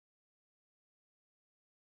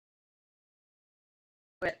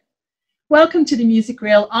Welcome to the Music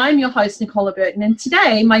Reel. I'm your host, Nicola Burton, and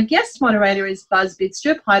today my guest moderator is Buzz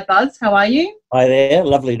Bidstrup. Hi, Buzz. How are you? Hi there.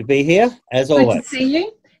 Lovely to be here, as always. Good to see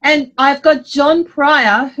you. And I've got John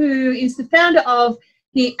Pryor, who is the founder of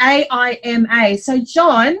the AIMA. So,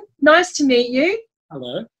 John, nice to meet you.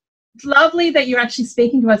 Hello. It's lovely that you're actually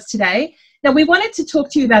speaking to us today. Now, we wanted to talk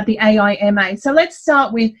to you about the AIMA. So let's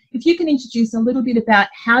start with, if you can introduce a little bit about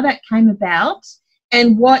how that came about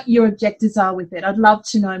and what your objectives are with it. I'd love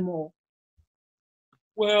to know more.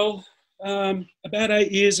 Well, about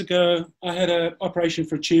 8 years ago, I had an operation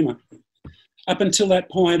for a tumour. Up until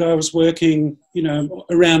that point, I was working,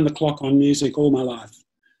 around the clock on music all my life.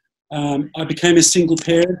 I became a single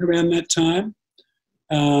parent around that time,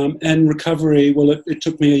 and recovery, well, it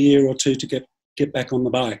took me a year or two to get back on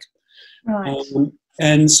the bike. Right.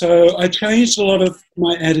 And so I changed a lot of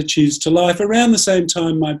my attitudes to life. Around the same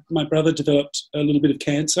time, my brother developed a little bit of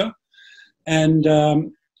cancer,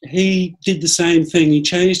 and he did the same thing. He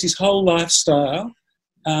changed his whole lifestyle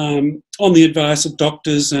on the advice of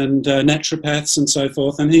doctors and naturopaths and so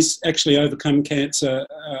forth, and he's actually overcome cancer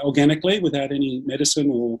organically without any medicine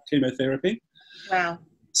or chemotherapy. Wow.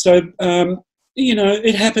 So,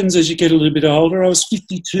 it happens as you get a little bit older. I was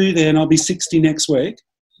 52 then, I'll be 60 next week.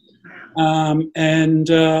 And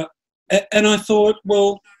I thought,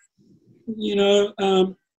 well,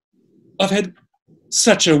 I've had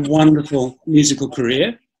such a wonderful musical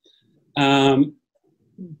career,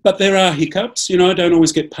 but there are hiccups. I don't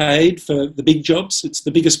always get paid for the big jobs. It's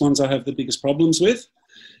the biggest ones I have the biggest problems with,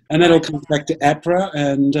 and that all comes back to APRA.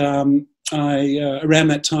 And around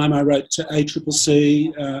that time, I wrote to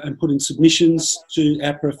ACCC and put in submissions to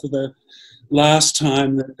APRA for the last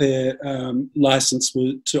time that their licence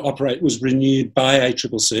to operate was renewed by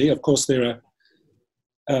ACCC. Of course, they're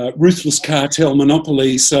a ruthless cartel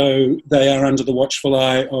monopoly, so they are under the watchful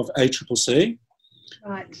eye of ACCC.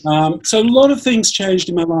 Right. So a lot of things changed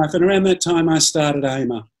in my life, and around that time I started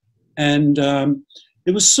AIMA. And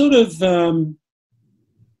it was sort of,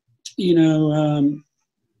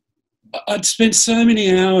 I'd spent so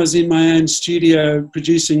many hours in my own studio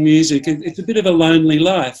producing music. It's a bit of a lonely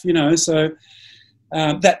life, so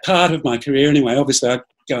that part of my career anyway. Obviously I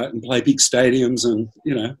go out and play big stadiums and,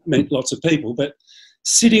 meet lots of people, but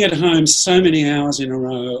sitting at home so many hours in a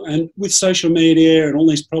row and with social media and all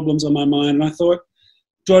these problems on my mind, and I thought,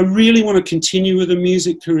 do I really want to continue with a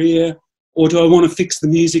music career, or do I want to fix the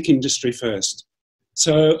music industry first?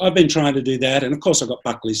 So I've been trying to do that, and of course I've got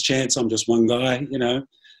Buckley's chance. I'm just one guy,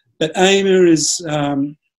 But AIMA is,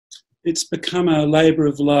 it's become a labour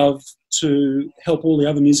of love to help all the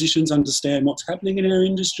other musicians understand what's happening in our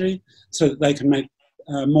industry so that they can make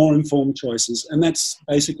more informed choices. And that's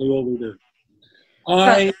basically all we do.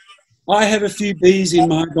 I have a few bees in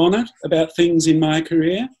my bonnet about things in my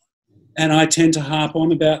career, and I tend to harp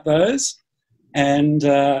on about those. And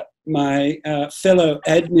my fellow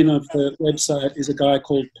admin of the website is a guy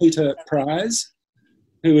called Peter Prize,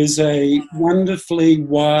 who is a wonderfully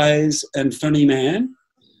wise and funny man.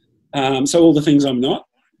 So all the things I'm not.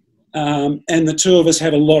 And the two of us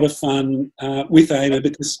have a lot of fun with AIMA,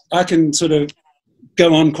 because I can sort of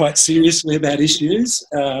go on quite seriously about issues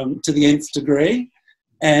to the nth degree,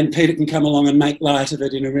 and Peter can come along and make light of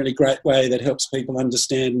it in a really great way that helps people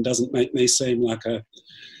understand and doesn't make me seem like a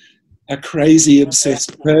crazy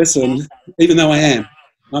obsessed person, even though I am.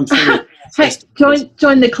 I'm fully Hey,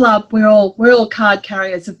 join the club. We're all card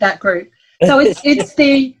carriers of that group. So it's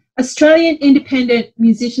the Australian Independent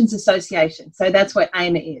Musicians Association. So that's what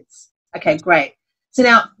AIMA is. Okay, great. So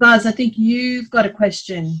now, Buzz, I think you've got a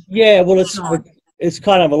question. Yeah, well, it's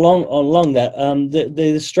kind of along that.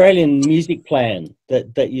 The Australian music plan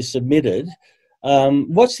that you submitted.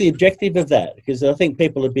 What's the objective of that? Because I think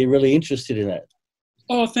people would be really interested in that.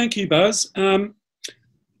 Oh, thank you, Buzz.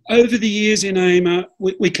 Over the years in AIMA,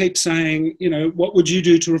 we keep saying, what would you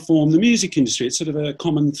do to reform the music industry? It's sort of a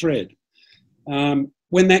common thread.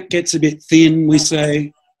 When that gets a bit thin, we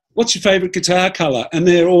say, what's your favourite guitar colour? And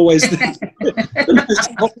they're always the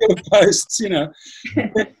popular posts,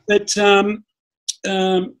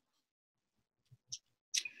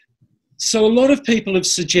 So a lot of people have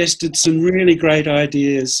suggested some really great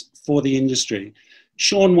ideas for the industry.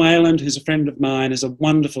 Sean Wayland, who's a friend of mine, is a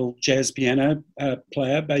wonderful jazz piano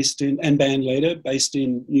player and band leader based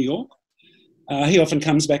in New York. He often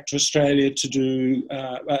comes back to Australia to do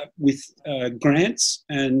with grants,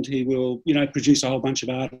 and he will, produce a whole bunch of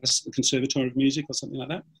artists at the Conservatoire of Music or something like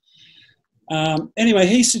that. Anyway,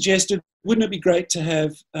 he suggested, wouldn't it be great to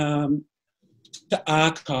have to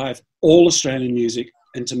archive all Australian music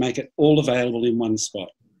and to make it all available in one spot?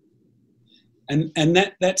 And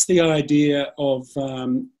that's the idea of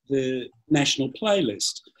the national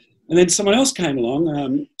playlist. And then someone else came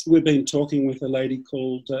along. We've been talking with a lady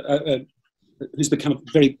called, who's become a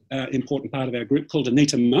very important part of our group, called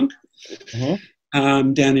Anita Monk,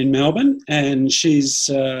 down in Melbourne. And she's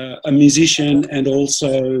a musician and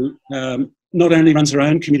also not only runs her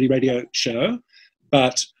own community radio show,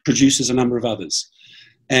 but produces a number of others.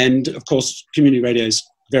 And of course, community radio is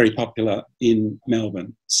very popular in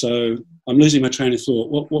Melbourne. So I'm losing my train of thought.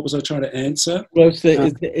 What was I trying to answer? Well,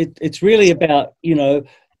 it's really about, you know,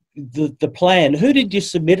 the plan. Who did you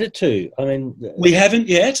submit it to? I mean, we haven't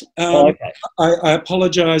yet. Okay. I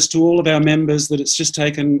apologise to all of our members that it's just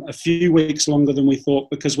taken a few weeks longer than we thought,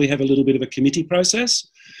 because we have a little bit of a committee process.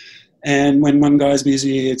 And when one guy's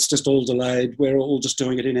busy, it's just all delayed. We're all just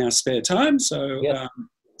doing it in our spare time. So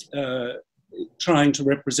trying to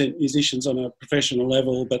represent musicians on a professional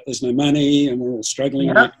level, but there's no money, and we're all struggling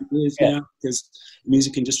now because the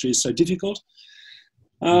music industry is so difficult.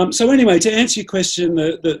 So anyway, to answer your question,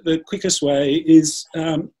 the quickest way is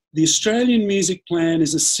the Australian Music Plan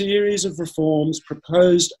is a series of reforms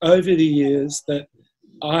proposed over the years that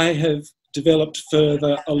I have developed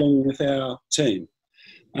further along with our team.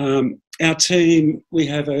 Our team, we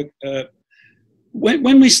have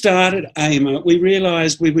when we started AIMA, we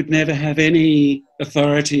realised we would never have any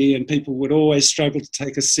authority and people would always struggle to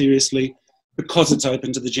take us seriously because it's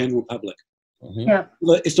open to the general public. Yeah.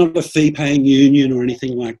 It's not a fee-paying union or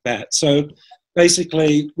anything like that. So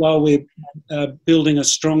basically, while we're building a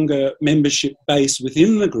stronger membership base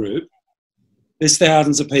within the group, there's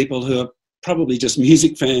thousands of people who are probably just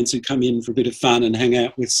music fans who come in for a bit of fun and hang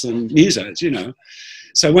out with some musos, you know.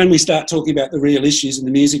 So when we start talking about the real issues in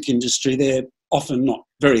the music industry, they're often not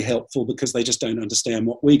very helpful because they just don't understand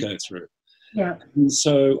what we go through. Yeah. And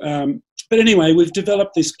so, but anyway, we've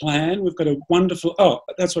developed this plan. We've got a wonderful,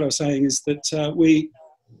 that's what I was saying, is that we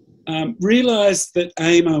realised that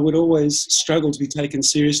AIMA would always struggle to be taken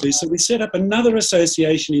seriously. So we set up another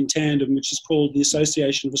association in tandem, which is called the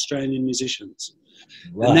Association of Australian Musicians.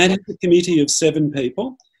 Right. And that has a committee of 7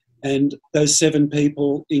 people. And those 7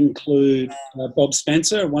 people include Bob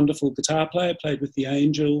Spencer, a wonderful guitar player, played with the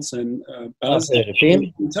Angels and Buzz. I've heard of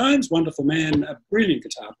him. Times, wonderful man, a brilliant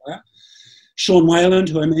guitar player. Sean Wayland,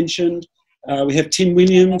 who I mentioned. We have Tim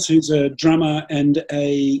Williams, who's a drummer and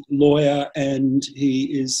a lawyer, and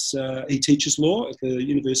he teaches law at the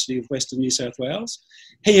University of Western New South Wales.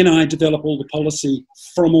 He and I develop all the policy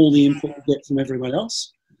from all the input we get from everyone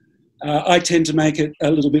else. I tend to make it a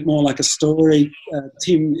little bit more like a story.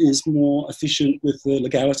 Tim is more efficient with the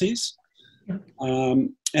legalities.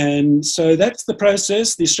 And so that's the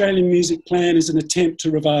process. The Australian Music Plan is an attempt to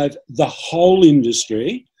revive the whole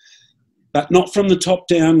industry, but not from the top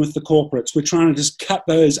down with the corporates. We're trying to just cut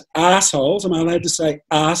those arseholes. Am I allowed to say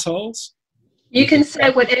arseholes? You can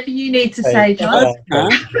say whatever you need to say, John.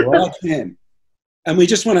 I can. And we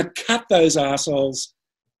just want to cut those arseholes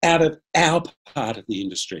out of our part of the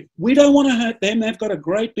industry. We don't want to hurt them. They've got a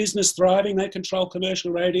great business thriving. They control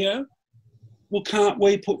commercial radio. Well, can't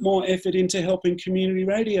we put more effort into helping community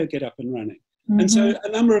radio get up and running? Mm-hmm. And so a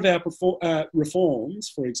number of our reforms,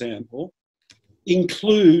 for example,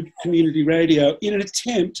 include community radio in an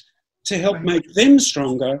attempt to help make them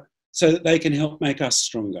stronger so that they can help make us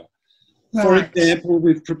stronger. Right. For example,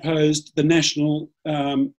 we've proposed the national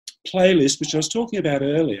playlist, which I was talking about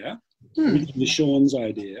earlier, which was Sean's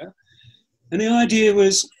idea. And the idea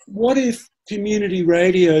was, what if community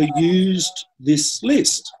radio used this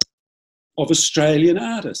list of Australian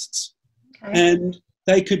artists? Okay. And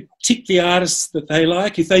they could tick the artists that they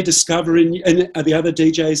like. If they discover, and the other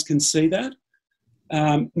DJs can see that,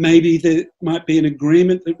 maybe there might be an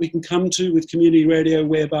agreement that we can come to with community radio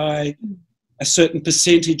whereby a certain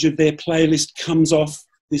percentage of their playlist comes off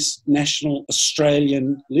this national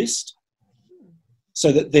Australian list,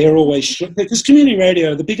 so that they're always sure. Because community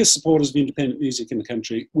radio are the biggest supporters of independent music in the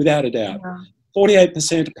country, without a doubt.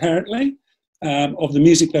 48% apparently of the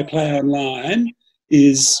music they play online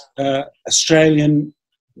is Australian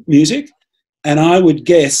music, and I would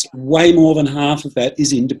guess way more than half of that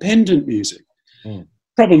is independent music.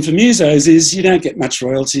 Problem for musos is you don't get much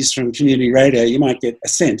royalties from community radio. You might get a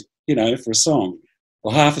cent, you know, for a song,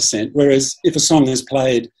 or half a cent, whereas if a song is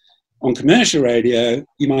played on commercial radio,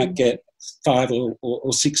 you might get $5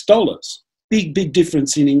 or $6. Big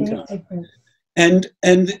difference in income. And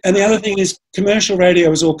the other thing is commercial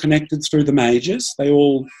radio is all connected through the majors. They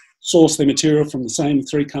all source their material from the same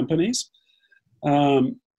 3 companies.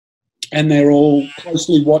 And they're all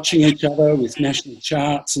closely watching each other with national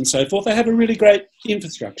charts and so forth. They have a really great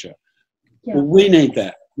infrastructure. Yeah. Well, we need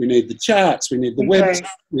that. We need the charts, we need the website,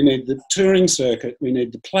 we need the touring circuit, we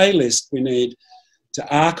need the playlist, we need to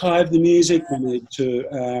archive the music, we need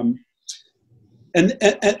to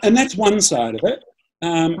And that's one side of it.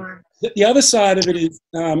 The other side of it is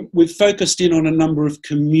we've focused in on a number of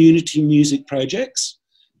community music projects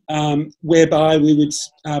whereby we would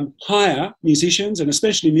hire musicians and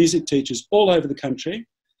especially music teachers all over the country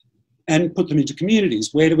and put them into communities.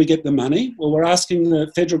 Where do we get the money? Well, we're asking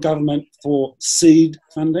the federal government for seed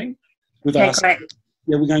funding. We've asked,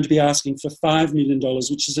 we're going to be asking for $5 million,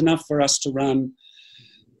 which is enough for us to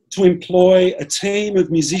employ a team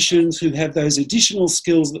of musicians who have those additional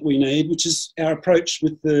skills that we need, which is our approach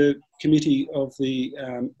with the committee of the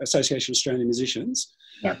Association of Australian Musicians.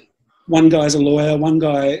 Yep. One guy's a lawyer, one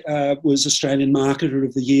guy was Australian Marketer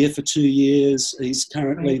of the Year for 2 years. He's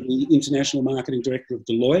currently the International Marketing Director of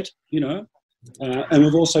Deloitte, you know. And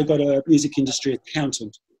we've also got a music industry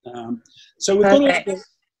accountant. So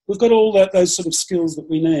we've got all those sort of skills that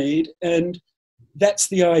we need, and that's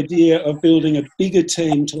the idea of building a bigger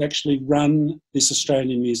team to actually run this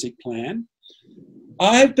Australian music plan.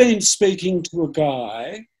 I've been speaking to a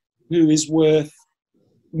guy who is worth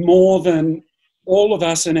more than all of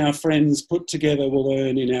us and our friends put together will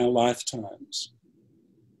earn in our lifetimes.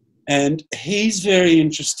 And he's very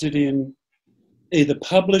interested in either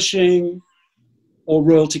publishing or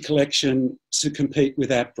royalty collection to compete with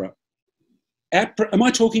APRA. Am I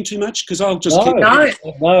talking too much? Because I'll just keep... No,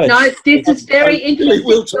 this is very interesting.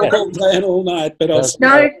 We'll talk all day and all night, but I'll...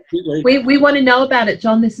 No, we want to know about it,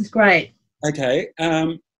 John. This is great. Okay.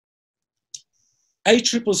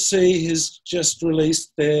 ACCC has just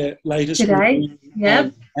released their latest today,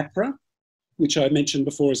 on APRA, which I mentioned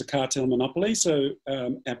before as a cartel monopoly. So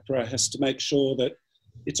APRA has to make sure that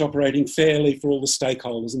it's operating fairly for all the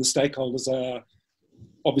stakeholders, and the stakeholders are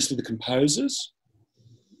obviously the composers.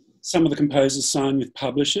 Some of the composers sign with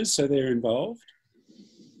publishers, so they're involved.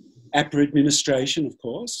 APRA administration, of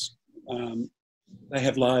course. They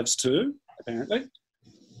have lives too, apparently.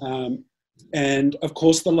 And, of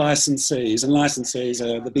course, the licensees. And licensees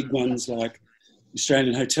are the big ones like the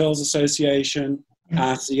Australian Hotels Association,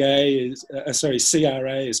 RCA is,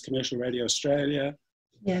 CRA is Commercial Radio Australia,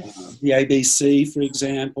 the ABC, for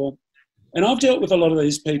example. And I've dealt with a lot of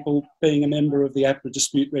these people being a member of the APRA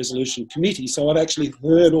Dispute Resolution Committee, so I've actually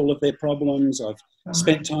heard all of their problems. I've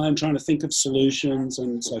spent time trying to think of solutions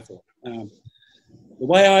and so forth. The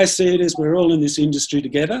way I see it is we're all in this industry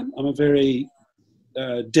together. I'm a very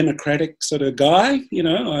democratic sort of guy, you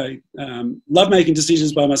know. I love making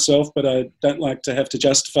decisions by myself, but I don't like to have to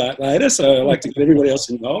justify it later, so I like to get everybody else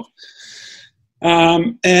involved. So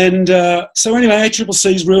anyway,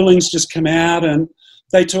 ACCC's rulings just come out, and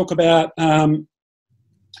they talk about, you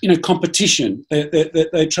know, competition.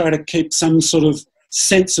 They try to keep some sort of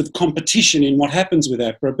sense of competition in what happens with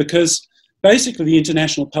APRA, because basically the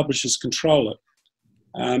international publishers control it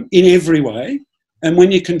in every way. And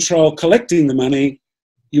when you control collecting the money,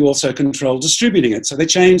 you also control distributing it. So they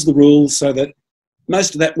change the rules so that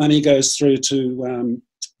most of that money goes through to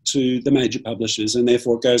the major publishers, and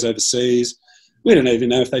therefore it goes overseas. We don't even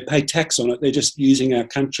know if they pay tax on it. They're just using our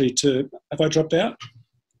country to... Have I dropped out?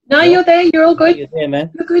 No, you're there. You're all good. You're there,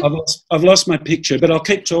 man. You're good. I've lost my picture, but I'll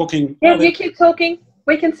keep talking. Yeah, you keep talking.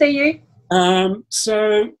 We can see you.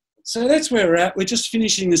 So that's where we're at. We're just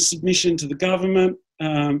finishing the submission to the government.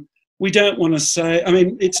 We don't want to say... I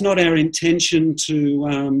mean, it's not our intention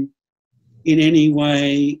to in any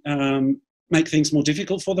way make things more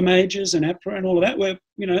difficult for the majors and APRA and all of that. We're,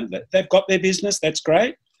 you know, they've got their business. That's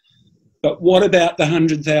great. But what about the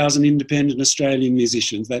 100,000 independent Australian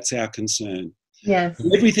musicians? That's our concern. Yes.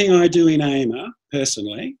 Everything I do in AIMA,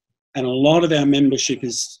 personally, and a lot of our membership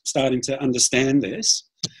is starting to understand this,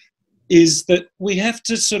 is that we have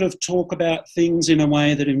to sort of talk about things in a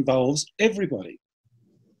way that involves everybody.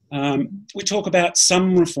 We talk about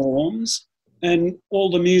some reforms, and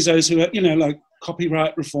all the musos who are, you know, like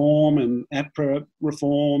copyright reform and APRA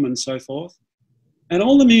reform and so forth. And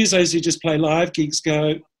all the musos who just play live gigs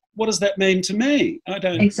go, what does that mean to me? I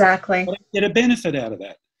don't get a benefit out of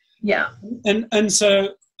that. Yeah. And so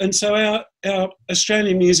our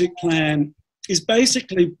Australian music plan is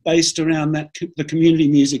basically based around the community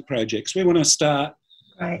music projects. We want to start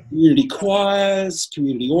community choirs,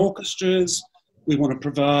 community orchestras. We want to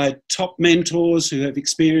provide top mentors who have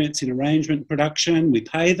experience in arrangement and production. We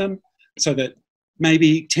pay them so that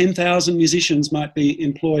maybe 10,000 musicians might be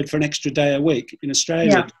employed for an extra day a week in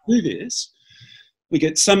Australia to do this. We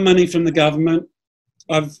get some money from the government.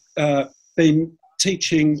 I've been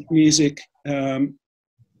teaching music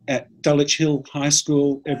at Dulwich Hill High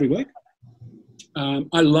School every week.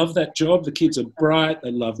 I love that job. The kids are bright.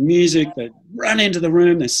 They love music. They run into the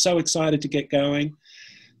room. They're so excited to get going.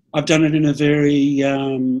 I've done it in a very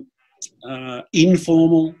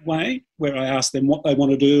informal way. where I ask them what they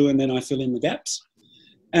want to do, and then I fill in the gaps.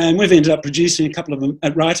 And we've ended up producing a couple of them,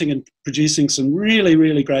 writing and producing some really,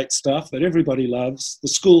 really great stuff that everybody loves. The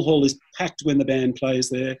school hall is packed when the band plays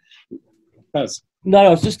there. Buzz. No, I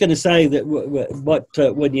was just going to say that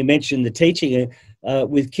when you mentioned the teaching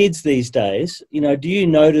with kids these days, you know, do you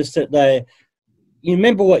notice that you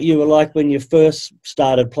remember what you were like when you first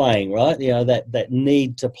started playing, right? You know, that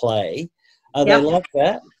need to play. Are they like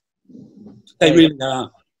that? They really are.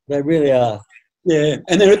 They really are. Yeah,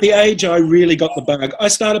 and they're at the age I really got the bug. I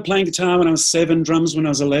started playing guitar when I was 7, drums when I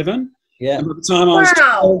was 11. Yeah. And by the time I was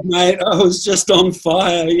 12, mate, I was just on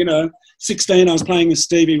fire, you know. 16, I was playing with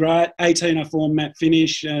Stevie Wright. 18, I formed Matt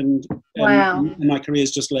Finish, and my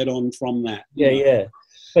career's just led on from that. Yeah, yeah.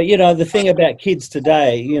 But, you know, the thing about kids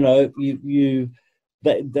today, you know,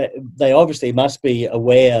 they obviously must be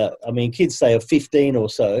aware. I mean, kids say of 15 or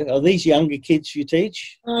so. Are these younger kids you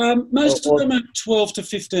teach? Most of them are 12 to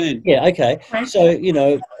 15. Yeah, okay. So, you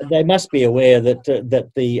know, they must be aware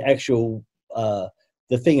that the actual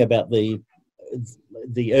the thing about the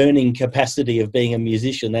earning capacity of being a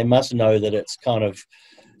musician, they must know that it's kind of,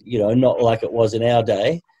 you know, not like it was in our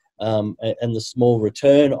day, and the small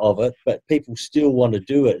return of it, but people still want to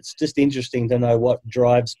do it. It's just interesting to know what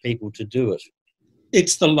drives people to do it.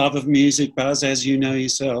 It's the love of music, Buzz, as you know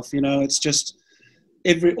yourself. You know, it's just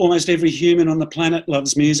almost every human on the planet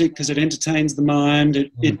loves music because it entertains the mind.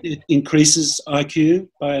 It increases IQ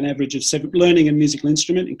by an average of 7. Learning a musical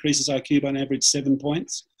instrument increases IQ by an average 7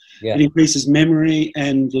 points. Yeah. It increases memory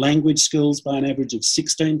and language skills by an average of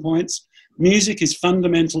 16 points. Music is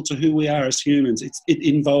fundamental to who we are as humans. It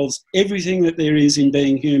involves everything that there is in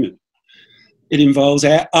being human. It involves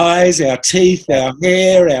our eyes, our teeth, our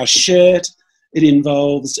hair, our shirt. It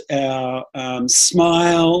involves our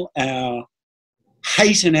smile, our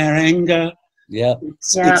hate and our anger. Yeah.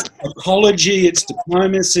 It's ecology, it's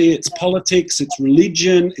diplomacy, it's politics, it's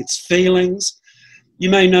religion, it's feelings. You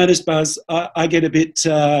may notice, Buzz, I get a bit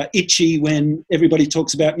itchy when everybody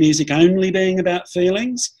talks about music only being about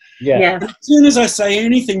feelings. Yeah. As soon as I say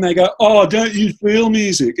anything, they go, "Oh, don't you feel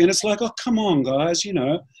music?" And it's like, "Oh, come on, guys, you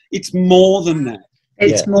know, it's more than that.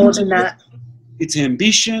 It's more than that. It's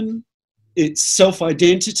ambition. It's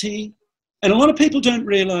self-identity." And a lot of people don't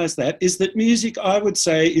realise that music, I would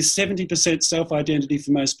say, is 70% self-identity for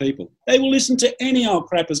most people. They will listen to any old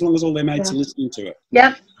crap as long as all their mates are listening to it.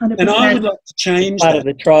 Yep, 100%. And I would like to change part of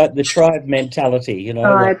the tribe mentality, you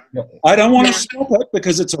know. I don't want to stop it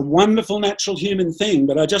because it's a wonderful natural human thing,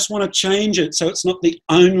 but I just want to change it so it's not the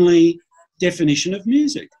only definition of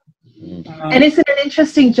music. And isn't it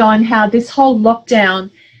interesting, John, how this whole lockdown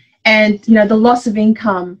and, you know, the loss of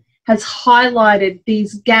income has highlighted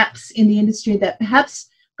these gaps in the industry that perhaps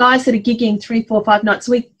guys that are gigging 3, 4, 5 nights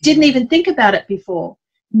a week didn't even think about it before.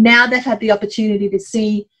 Now they've had the opportunity to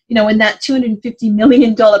see, you know, when that $250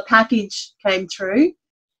 million package came through,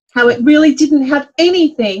 how it really didn't have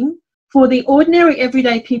anything for the ordinary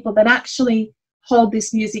everyday people that actually hold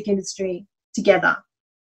this music industry together.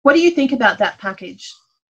 What do you think about that package?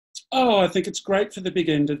 Oh, I think it's great for the big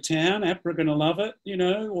end of town. APRA are going to love it, you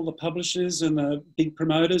know, all the publishers and the big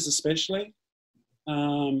promoters especially.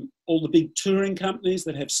 All the big touring companies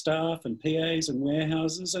that have staff and PAs and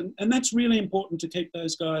warehouses. And that's really important to keep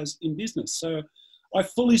those guys in business. So I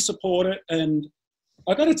fully support it. And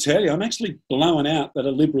I got to tell you, I'm actually blown out that a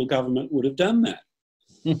Liberal government would have done that.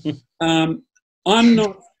 I'm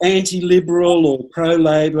not anti-Liberal or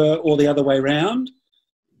pro-Labor or the other way round.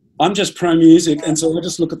 I'm just pro-music, and so I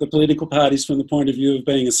just look at the political parties from the point of view of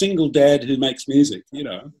being a single dad who makes music, you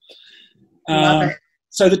know.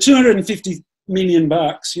 So the $250 million,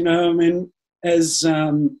 you know, I mean, as,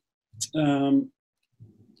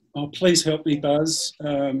 please help me, Buzz,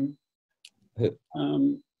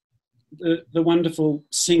 the wonderful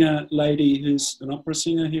singer lady who's an opera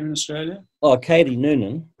singer here in Australia. Oh, Katie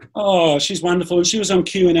Noonan. Oh, she's wonderful. And she was on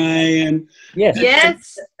Q&A. And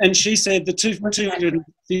yes. And she said the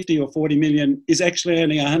 250 or 40 million is actually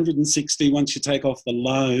only 160 once you take off the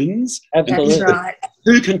loans. Absolutely. That's right.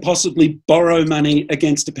 Who can possibly borrow money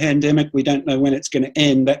against a pandemic? We don't know when it's going to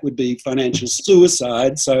end. That would be financial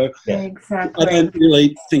suicide. So exactly. I don't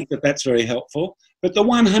really think that that's very helpful. But the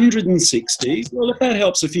 160, well, if that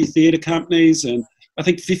helps a few theatre companies, and I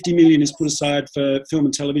think 50 million is put aside for film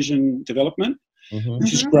and television development,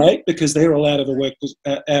 which is great because they're all out of work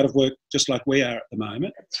just like we are at the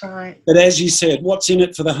moment. That's right. But as you said, what's in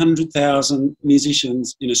it for the 100,000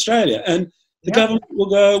 musicians in Australia? And the government will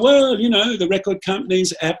go, well, you know, the record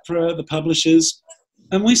companies, APRA, the publishers,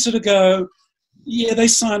 and we sort of go, yeah, they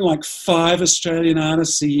sign like 5 Australian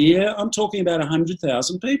artists a year. I'm talking about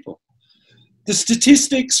 100,000 people. The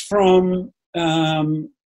statistics from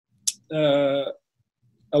a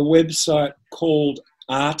website called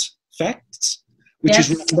Art Facts, which is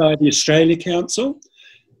run by the Australia Council.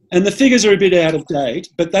 And the figures are a bit out of date,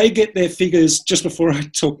 but they get their figures, just before I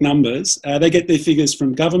talk numbers, they get their figures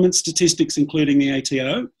from government statistics, including the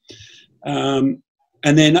ATO.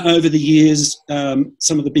 And then over the years,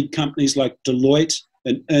 some of the big companies like Deloitte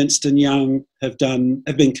and Ernst & Young have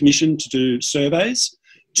been commissioned to do surveys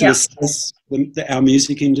to assess our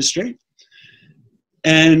music industry.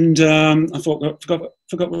 And I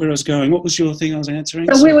forgot where I was going. What was your thing I was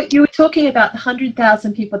answering? So you were talking about the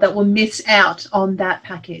 100,000 people that will miss out on that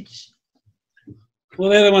package. Well,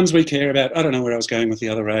 they're the ones we care about. I don't know where I was going with the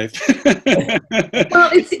other rave. Well,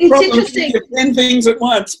 it's interesting. 10 things at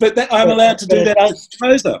once, but I'm allowed to do that as a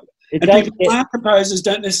proposer. And people who are proposers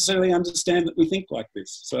don't necessarily understand that we think like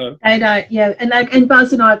this. So they don't, yeah. And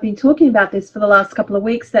Buzz and I have been talking about this for the last couple of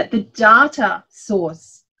weeks, that the data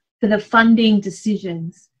source for the funding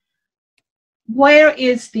decisions, where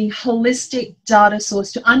is the holistic data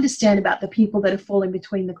source to understand about the people that are falling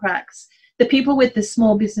between the cracks? The people with the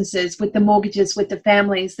small businesses, with the mortgages, with the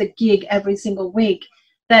families that gig every single week,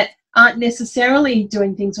 that aren't necessarily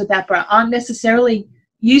doing things with APRA, aren't necessarily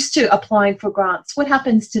used to applying for grants. What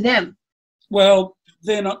happens to them? Well,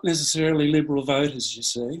 they're not necessarily Liberal voters, you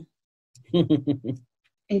see.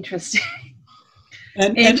 Interesting.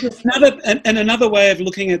 And another way of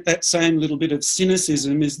looking at that same little bit of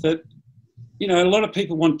cynicism is that, you know, a lot of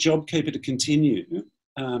people want JobKeeper to continue.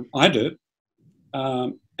 I do.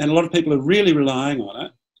 And a lot of people are really relying on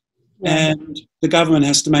it. Yeah. And the government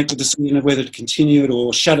has to make the decision of whether to continue it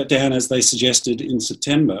or shut it down, as they suggested in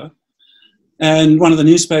September. And one of the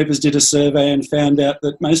newspapers did a survey and found out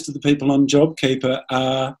that most of the people on JobKeeper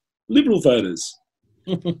are Liberal voters.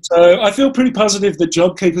 So I feel pretty positive that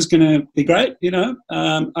JobKeeper is going to be great, you know.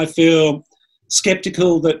 I feel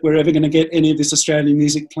sceptical that we're ever going to get any of this Australian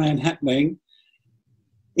music plan happening,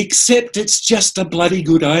 except it's just a bloody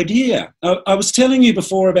good idea. I was telling you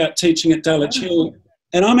before about teaching at Dulwich Hill,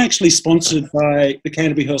 and I'm actually sponsored by the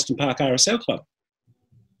Canterbury Helston Park RSL Club.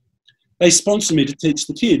 They sponsor me to teach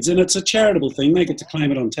the kids, and it's a charitable thing. They get to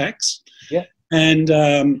claim it on tax. Yeah. And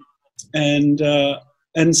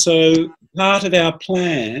so part of our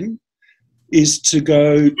plan is to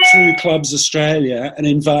go to Clubs Australia and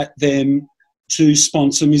invite them to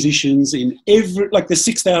sponsor musicians in every, like the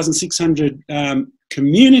 6,600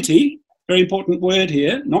 community, very important word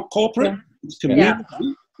here, not corporate, it's community,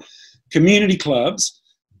 community clubs.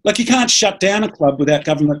 Like, you can't shut down a club without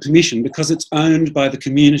government permission because it's owned by the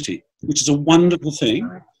community, which is a wonderful thing.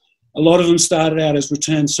 A lot of them started out as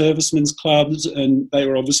returned servicemen's clubs, and they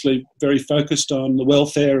were obviously very focused on the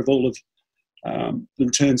welfare of all of the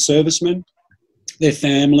returned servicemen, their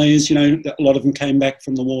families. You know, a lot of them came back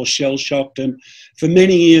from the war shell-shocked, and for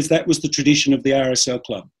many years that was the tradition of the RSL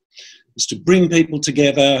Club, was to bring people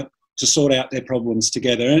together to sort out their problems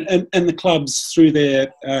together. And the clubs, through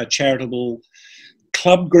their charitable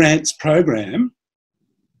club grants program,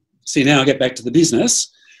 see, now I get back to the business,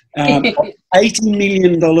 $80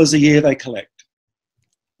 million a year they collect.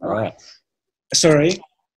 Right. Sorry,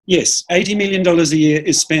 yes, $80 million a year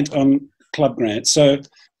is spent on club grants. So,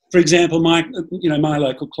 for example, my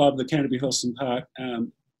local club, the Canterbury Helston Park, I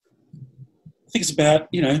think it's about,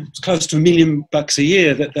 it's close to $1 million a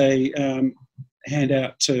year that they hand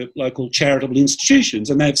out to local charitable institutions,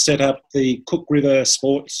 and they've set up the Cook River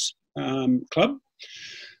Sports Club,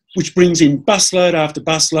 which brings in busload after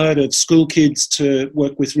busload of school kids to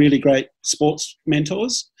work with really great sports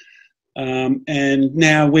mentors. And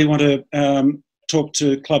now we want to talk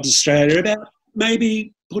to Clubs Australia about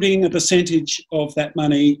maybe putting a percentage of that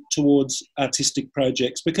money towards artistic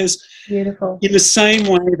projects, because beautiful. In the same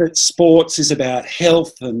way that sports is about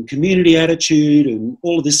health and community attitude and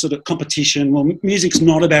all of this sort of competition, well, music's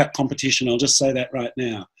not about competition, I'll just say that right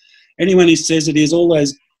now. Anyone who says it is, all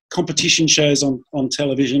those competition shows on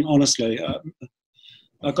television, honestly,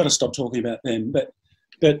 I've got to stop talking about them.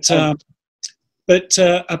 But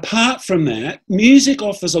apart from that, music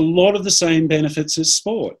offers a lot of the same benefits as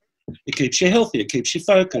sport. It keeps you healthy, it keeps you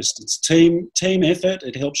focused, it's team effort,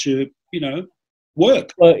 it helps you,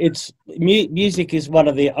 work. Well, music is one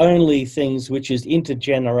of the only things which is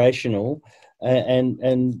intergenerational,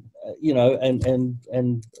 and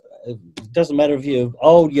it doesn't matter if you're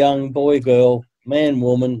old, young, boy, girl, man,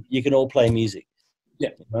 woman, you can all play music.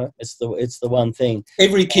 Yeah. It's the one thing.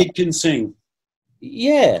 Every kid can sing.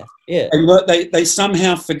 Yeah. And they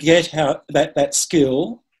somehow forget how that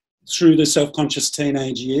skill through the self-conscious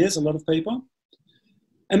teenage years, a lot of people.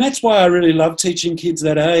 And that's why I really love teaching kids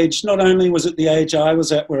that age. Not only was it the age I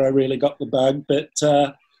was at where I really got the bug, but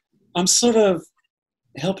I'm sort of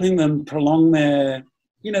helping them prolong their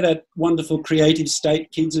you know, that wonderful creative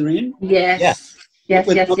state kids are in. Yes. Yes,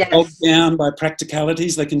 When yes, they're not yes. bogged down by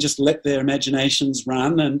practicalities, they can just let their imaginations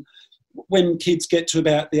run. And when kids get to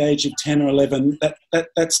about the age of 10 or 11,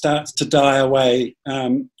 that starts to die away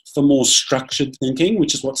for more structured thinking,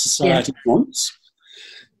 which is what society wants.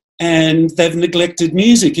 And they've neglected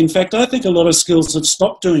music. In fact, I think a lot of schools have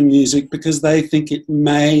stopped doing music because they think it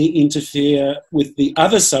may interfere with the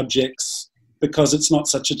other subjects because it's not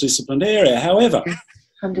such a disciplined area. However,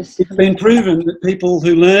 it's been proven that people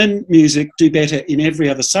who learn music do better in every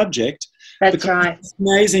other subject. That's right. It's an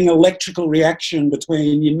amazing electrical reaction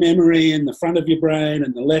between your memory and the front of your brain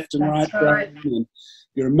and the left and right brain and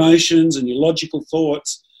your emotions and your logical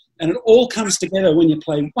thoughts. And it all comes together when you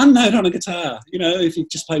play one note on a guitar, you know, if you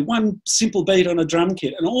just play one simple beat on a drum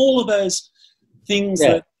kit, and all of those things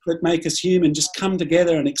that make us human just come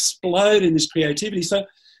together and explode in this creativity. So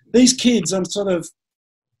these kids, I'm sort of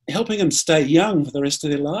helping them stay young for the rest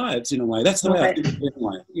of their lives in a way. That's the way I think of it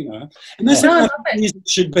anyway, you know. And that's what music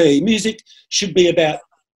should be. Music should be about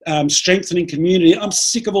strengthening community. I'm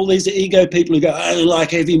sick of all these ego people who go, I like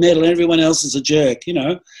heavy metal and everyone else is a jerk, you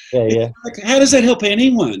know. Like, how does that help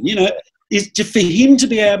anyone? You know, for him to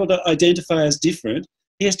be able to identify as different,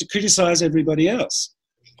 he has to criticise everybody else.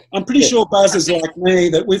 I'm pretty sure Buzz is like me,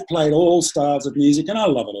 that we've played all styles of music and I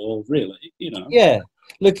love it all, really, you know. Yeah.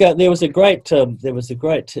 Look, there was a great show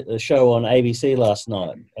on ABC last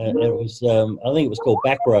night. It was, I think it was called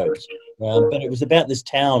Backroads, but it was about this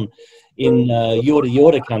town in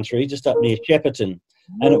Yorta country, just up near Shepparton,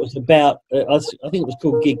 and it was about I think it was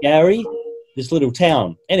called Gigari, this little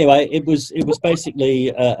town. Anyway, it was basically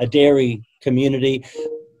a dairy community.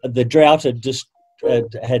 The drought had just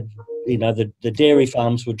had, you know, the dairy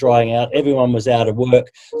farms were drying out. Everyone was out of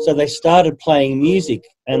work, so they started playing music,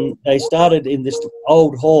 and they started in this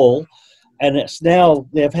old hall, and it's now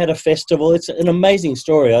they've had a festival. It's an amazing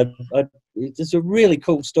story. It's a really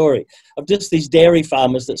cool story of just these dairy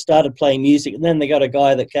farmers that started playing music, and then they got a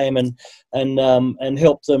guy that came and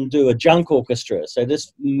helped them do a junk orchestra. So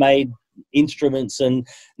just made instruments, and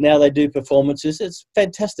now they do performances. It's a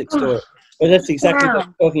fantastic story. But that's exactly what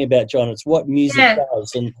I'm talking about, John. It's what music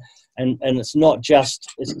does, and it's not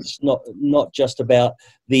just about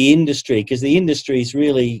the industry, because the industry is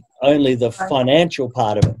really only the financial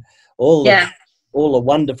part of it. All the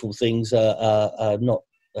wonderful things are not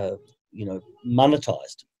you know,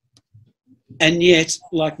 monetized. And yet,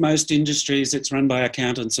 like most industries, it's run by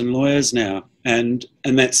accountants and lawyers now, and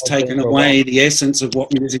that's taken away the essence of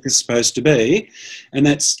what music is supposed to be. And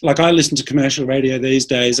that's, like, I listen to commercial radio these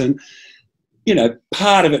days, and you know,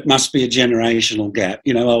 part of it must be a generational gap.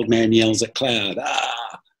 You know, old man yells at cloud,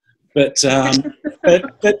 but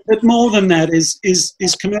more than that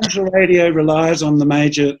is commercial radio relies on the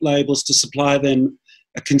major labels to supply them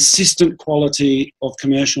a consistent quality of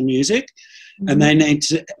commercial music, and they need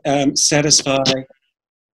to satisfy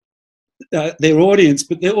their audience,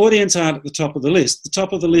 but their audience aren't at the top of the list. The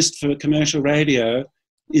top of the list for commercial radio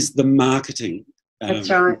is the marketing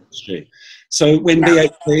industry. So when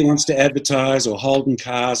BHP wants to advertise, or Holden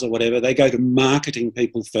Cars or whatever, they go to marketing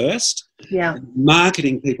people first. And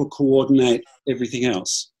marketing people coordinate everything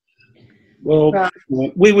else. Well,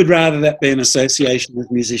 we would rather that be an association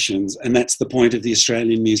with musicians, and that's the point of the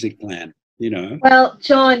Australian Music Plan, you know. Well,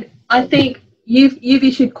 John, I think you've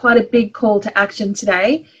issued quite a big call to action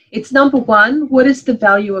today. It's number one, what is the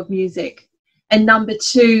value of music? And number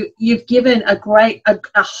two, you've given a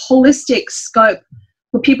holistic scope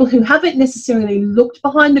for people who haven't necessarily looked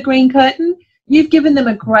behind the green curtain. You've given them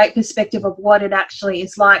a great perspective of what it actually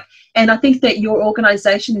is like. And I think that your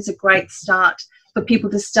organisation is a great start for people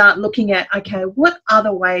to start looking at, okay, what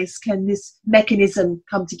other ways can this mechanism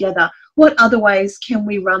come together? What other ways can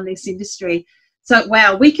we run this industry? So,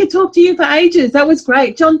 wow, we could talk to you for ages. That was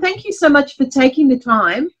great. John, thank you so much for taking the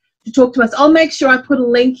time to talk to us. I'll make sure I put a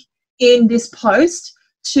link in this post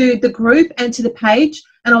to the group and to the page,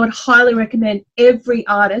 and I would highly recommend every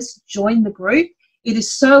artist join the group. It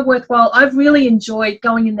is so worthwhile. I've really enjoyed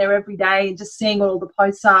going in there every day and just seeing what all the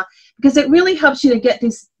posts are, because it really helps you to get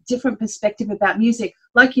this different perspective about music.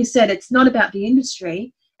 Like you said, it's not about the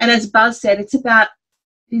industry, and as Buzz said, it's about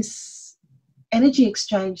this energy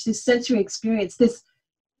exchange, this sensory experience, this,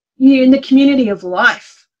 you're in the community of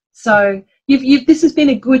life. So this has been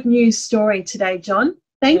a good news story today, John.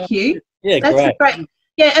 Thank you. Yeah, that's great.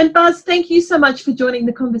 Yeah, and Buzz, thank you so much for joining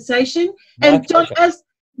the conversation. And John,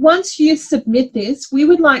 once you submit this, we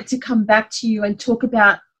would like to come back to you and talk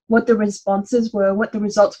about what the responses were, what the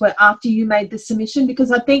results were after you made the submission,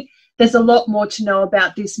 because I think there's a lot more to know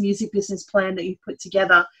about this music business plan that you've put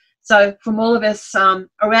together. So from all of us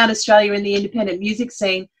around Australia in the independent music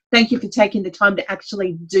scene, thank you for taking the time to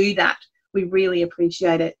actually do that. We really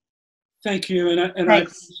appreciate it. Thank you, and I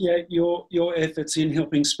appreciate your efforts in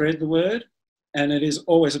helping spread the word, and it is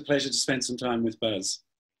always a pleasure to spend some time with Buzz.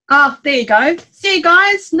 Oh, there you go. See you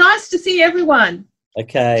guys. Nice to see everyone.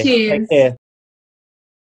 Okay. Cheers. Take care.